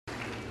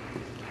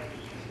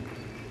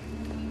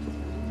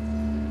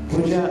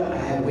Puja, I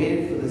have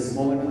waited for this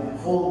moment my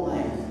whole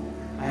life.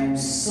 I am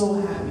so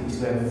happy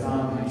to have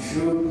found my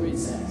true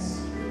princess.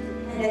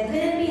 And I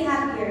couldn't be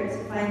happier to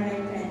find my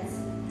prince.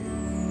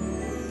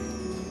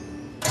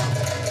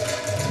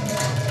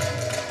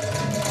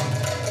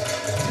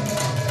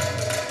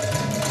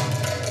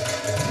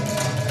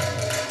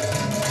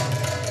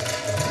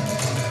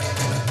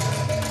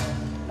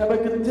 Have I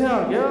could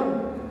tell, yeah?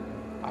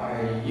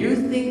 Are you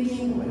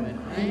thinking what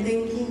I'm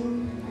thinking?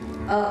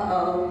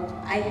 Uh-oh,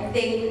 I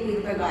think we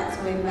forgot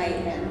to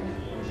invite him.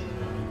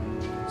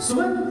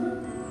 सुमन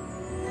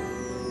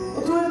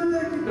तू इतना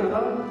क्या कर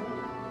रहा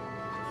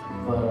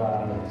बड़ा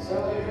अच्छा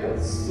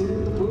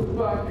सिर्फ book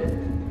पाके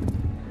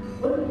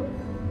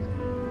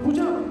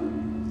पूजा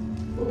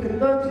वो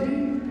कितना जी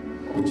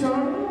पूछा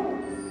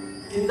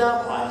कितना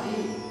पाजी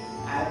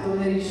आज तो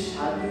मेरी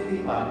शादी की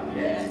पार्टी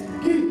है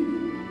कि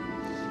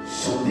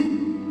शादी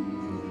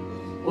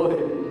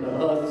ओए ना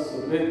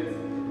सुमित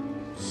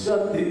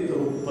शादी तो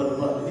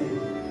बर्बादी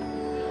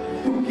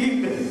तू की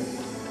करे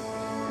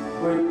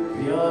कोई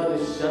प्यार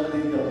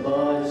शादी का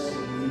बाज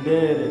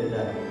ले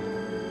रहता है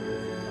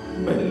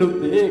मैनू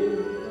देख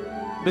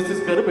मिसेस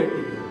कर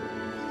बैठी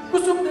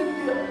कुछ देख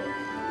दिया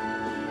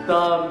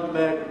तार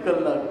मैं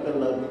कला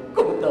कला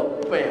घूमता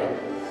पया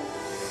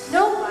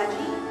No,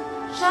 Baji.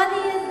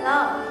 Shadi is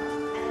love,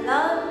 and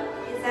love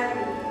is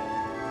everything.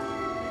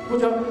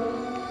 पूजा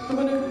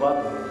तुम्हें एक बात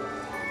है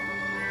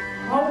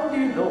How do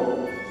you know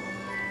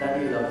that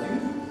he loves you?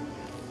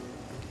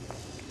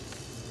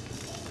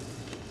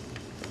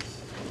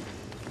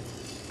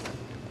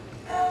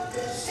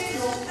 She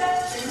knows that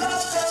you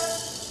love her.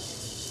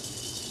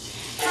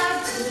 How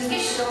do you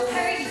show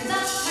her you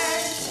love her?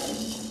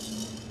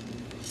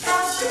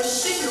 How does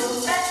she know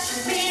that you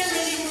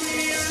really,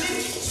 really,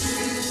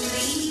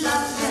 truly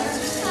love her?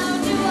 How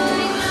do I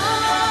know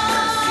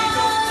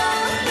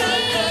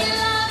he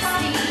loves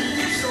me?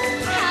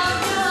 How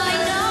do I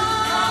know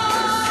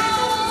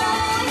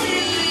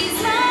he's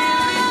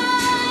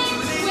mine?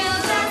 Well,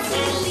 does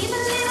he leave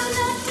a little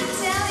note to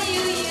tell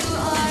you you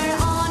are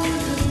on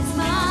his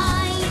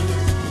mind?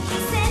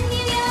 Send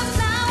you your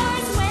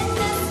flowers when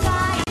the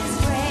sky is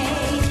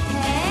gray.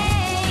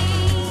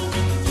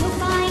 He'll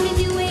find a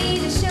new way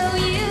to show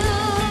you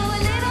a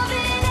little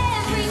bit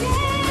every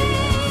day.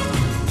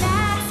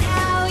 That's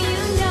how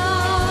you know.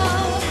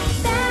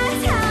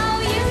 That's how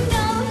you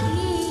know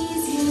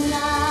he's in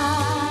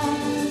love.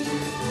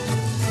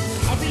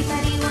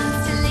 Everybody wants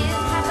to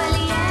live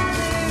happily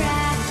ever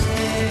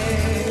after.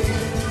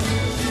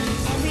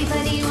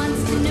 Everybody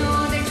wants to know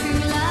their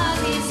true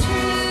love is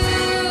true.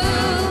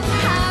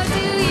 How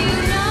do you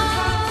know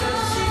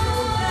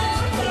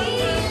he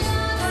loves you?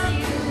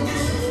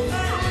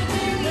 How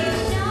do you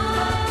know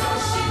he's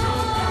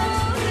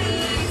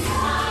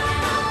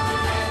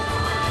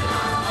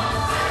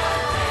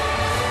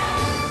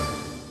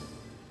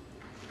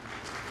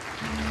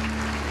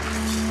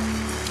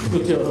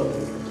पूजा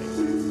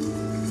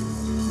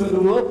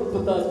मैनू अब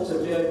पता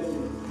चलिया कि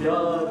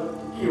प्यार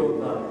की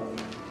होता है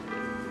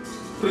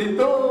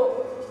प्रीतो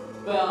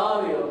मैं आ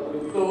रही हूँ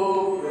प्रीतो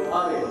मैं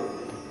आ रही हूँ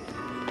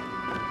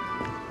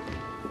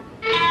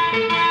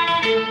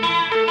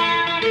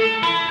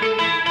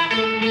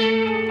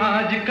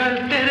आजकल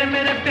तेरे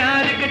मेरे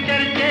प्यार के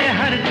चर्चे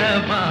हर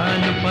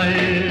जबान पर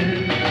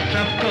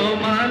सबको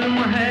मालूम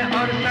है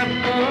और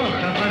सबको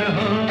खबर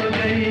हो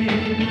गई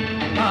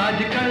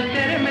आजकल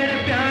तेरे मेरे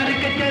प्यार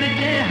के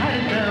चर्चे हर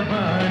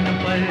जबान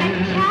पर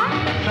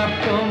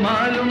सबको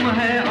मालूम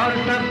है और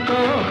सबको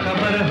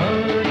खबर हो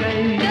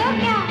गई तो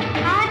क्या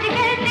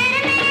आजकल तेरे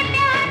मेरे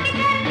प्यार के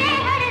चर्चे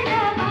हर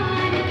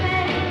ज़बान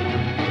पर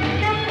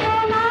सबको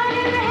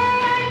मालूम है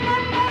और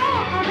सबको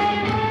खबर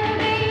हो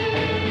गई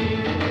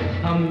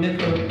हमने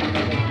तो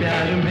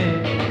प्यार में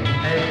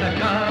ऐसा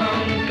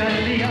काम कर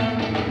लिया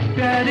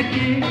प्यार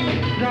की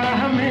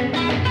राह में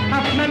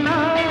अपना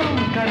नाम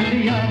कर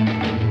लिया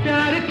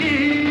प्यार की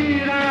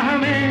राह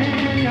में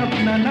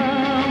अपना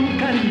नाम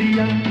कर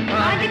लिया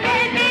आजकल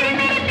तेरे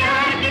मेरे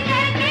प्यार के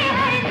चर्चे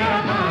हर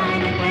ज़बान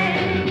पर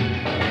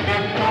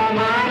सबको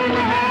मालूम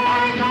है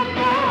और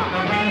सबको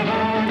खबर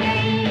हो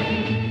गई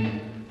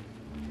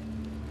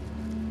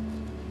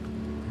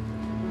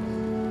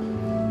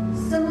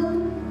So,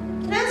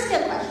 can I ask you a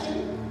question?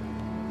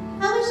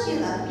 How much do you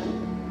love me?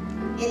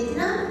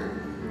 Itna?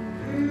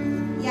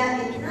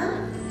 Yeah, itna?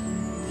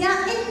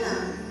 Yeah, itna.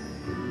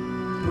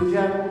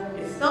 Puja,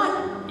 it's not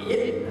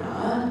it,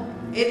 nah.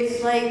 It's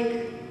like,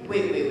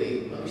 wait, let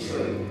me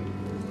show you.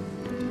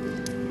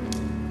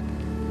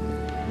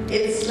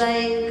 It's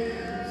like,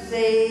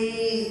 say,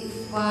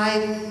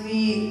 5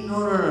 feet,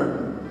 no.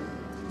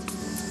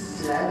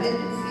 7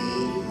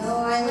 feet? No,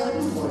 I love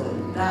you more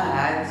than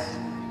that.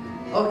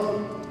 Okay,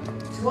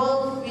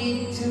 12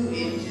 feet, 2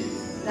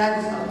 inches.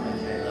 That's how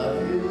much I love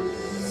you.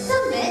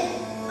 Submit.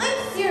 I'm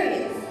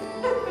serious.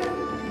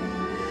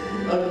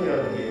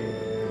 Okay.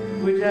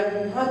 Puja,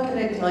 how can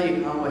I tell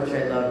you how much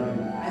I love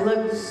you? I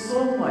love you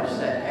so much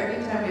that every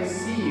time I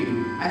see you,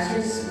 I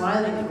start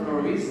smiling for no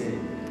reason.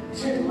 I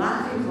start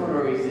laughing for no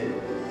reason.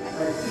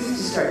 My feet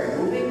just start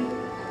moving,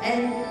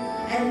 and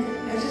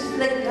I just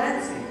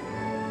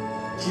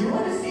Do you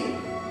want to see?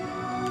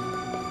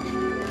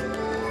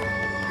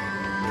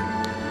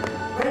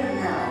 Right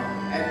now,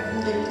 I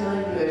feel like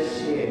telling you a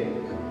शेर.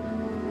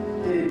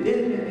 तेरे दिल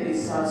में मेरी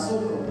सांसों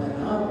को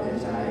पनाह मिल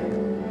जाए.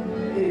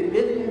 तेरे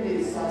दिल में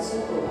मेरी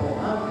सांसों को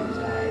पनाह मिल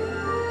जाए.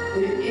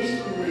 तेरे इश्क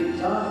में मेरी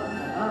जान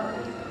पनाह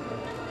मिल जाए.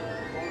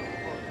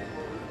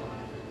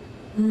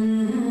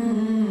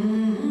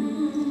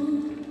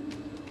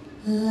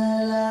 La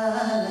la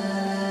la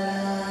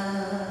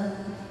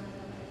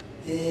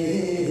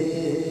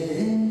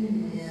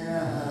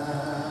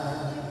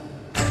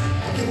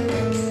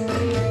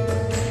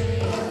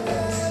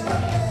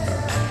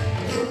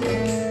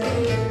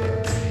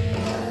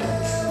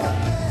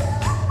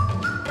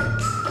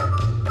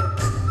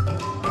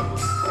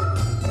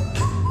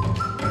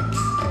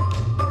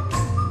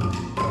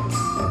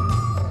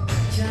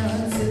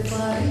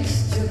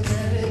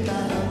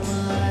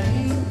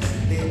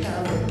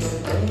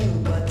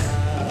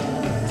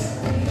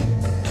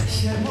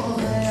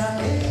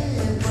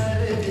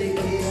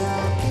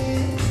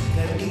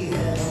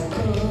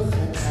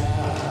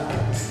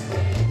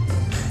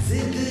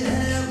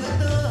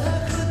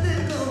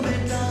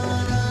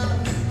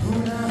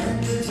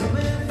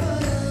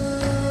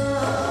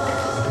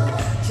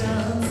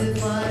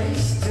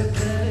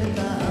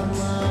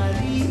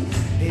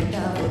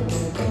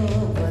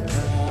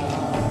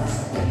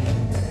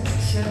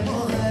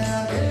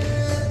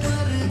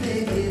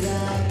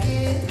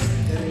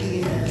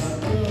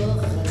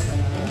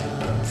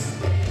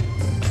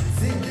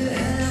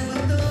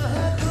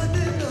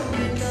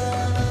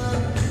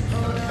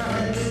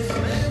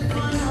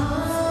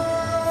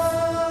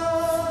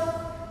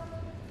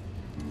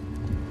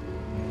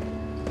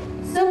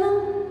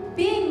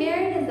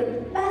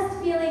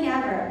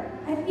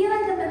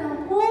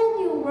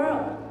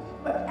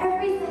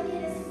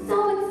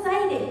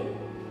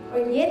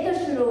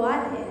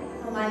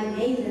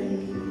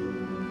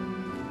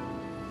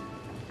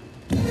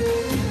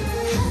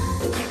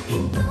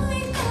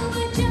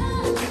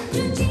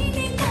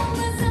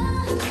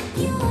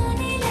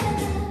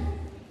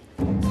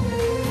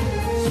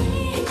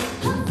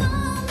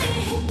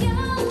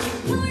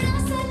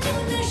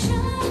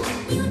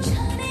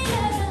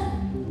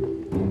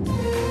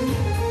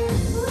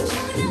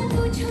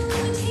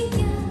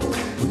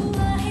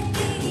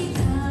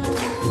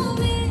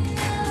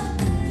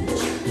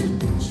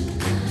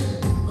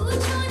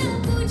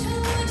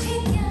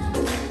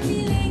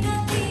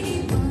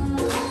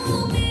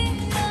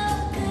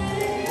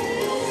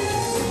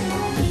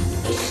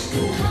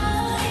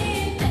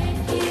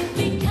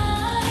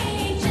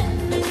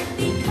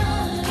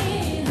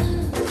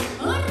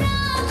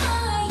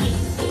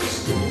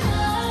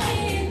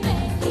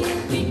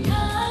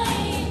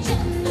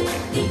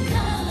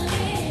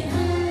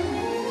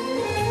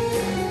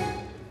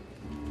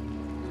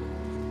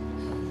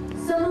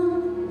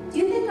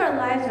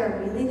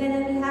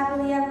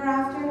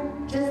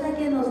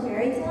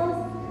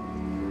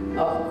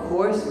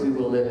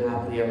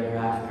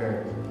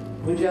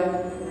Puja,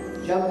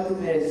 jab tu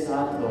mere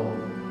saath ho,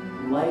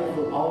 life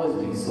will always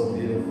be so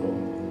beautiful.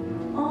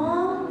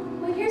 Aw,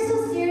 when you're so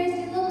serious,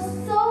 you look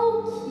so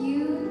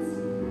cute.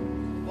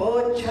 Oh,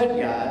 chud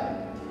yaar,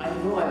 I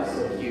know I'm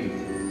so cute.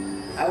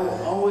 I will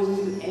always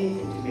do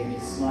anything to make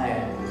you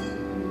smile.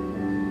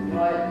 You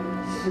know what?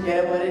 Just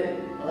forget about it.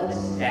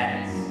 Let's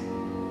dance.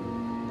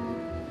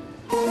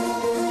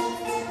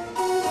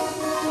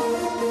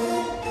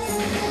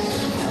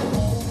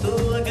 तू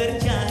अगर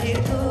चाहे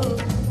तो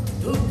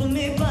धूप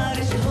में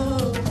बारिश हो,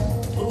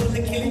 फूल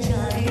खिल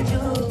जाए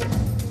जो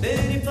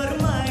तेरी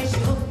फरमाइश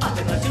हो. आज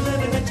नच ले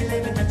वे, नच ले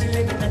वे, नच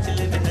ले वे, नच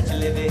ले वे, नच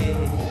ले वे,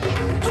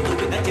 तू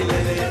भी नच ले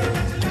वे,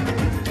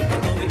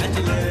 तू भी नच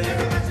ले वे.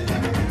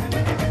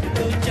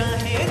 तू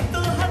चाहे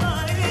तो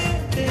हवाएं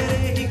तेरे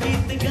ही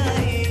गीत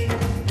गाए,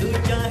 तू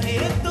चाहे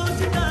तो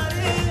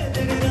सितारे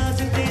तेरे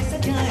रास्ते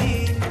सजाए,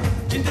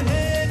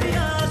 जितने भी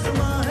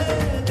आसमां है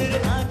तेरे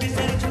आगे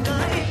सर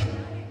झुकाए.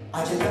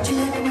 आज नच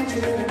ले वे, नच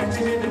ले वे, नच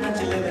ले वे,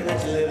 नच ले वे,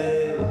 नच ले वे,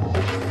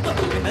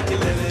 तू भी नच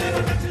ले वे,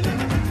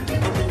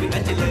 तू भी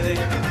नच ले वे,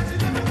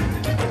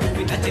 तू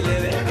भी नच ले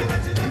वे,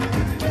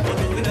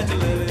 तू भी नच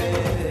ले वे.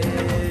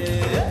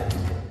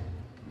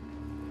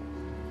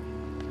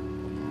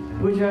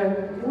 Puja,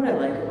 you know what I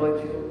like about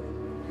you?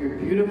 You're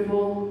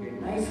beautiful, you're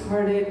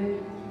nice-hearted,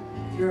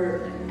 you're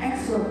an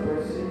excellent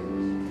person,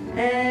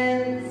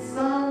 and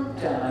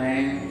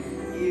sometimes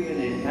even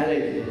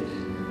intelligent.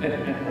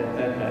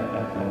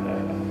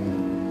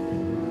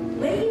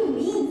 What do you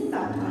mean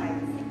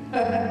sometimes?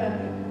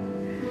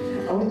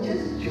 I was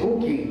just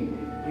joking.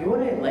 You know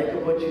what I like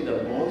about you the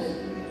most?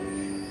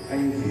 Are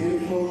your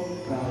beautiful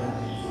brown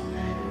eyes.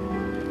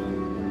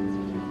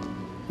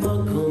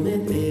 आँखों में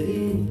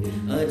तेरी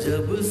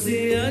अजब सी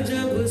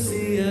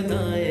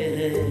अदाएं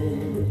हैं.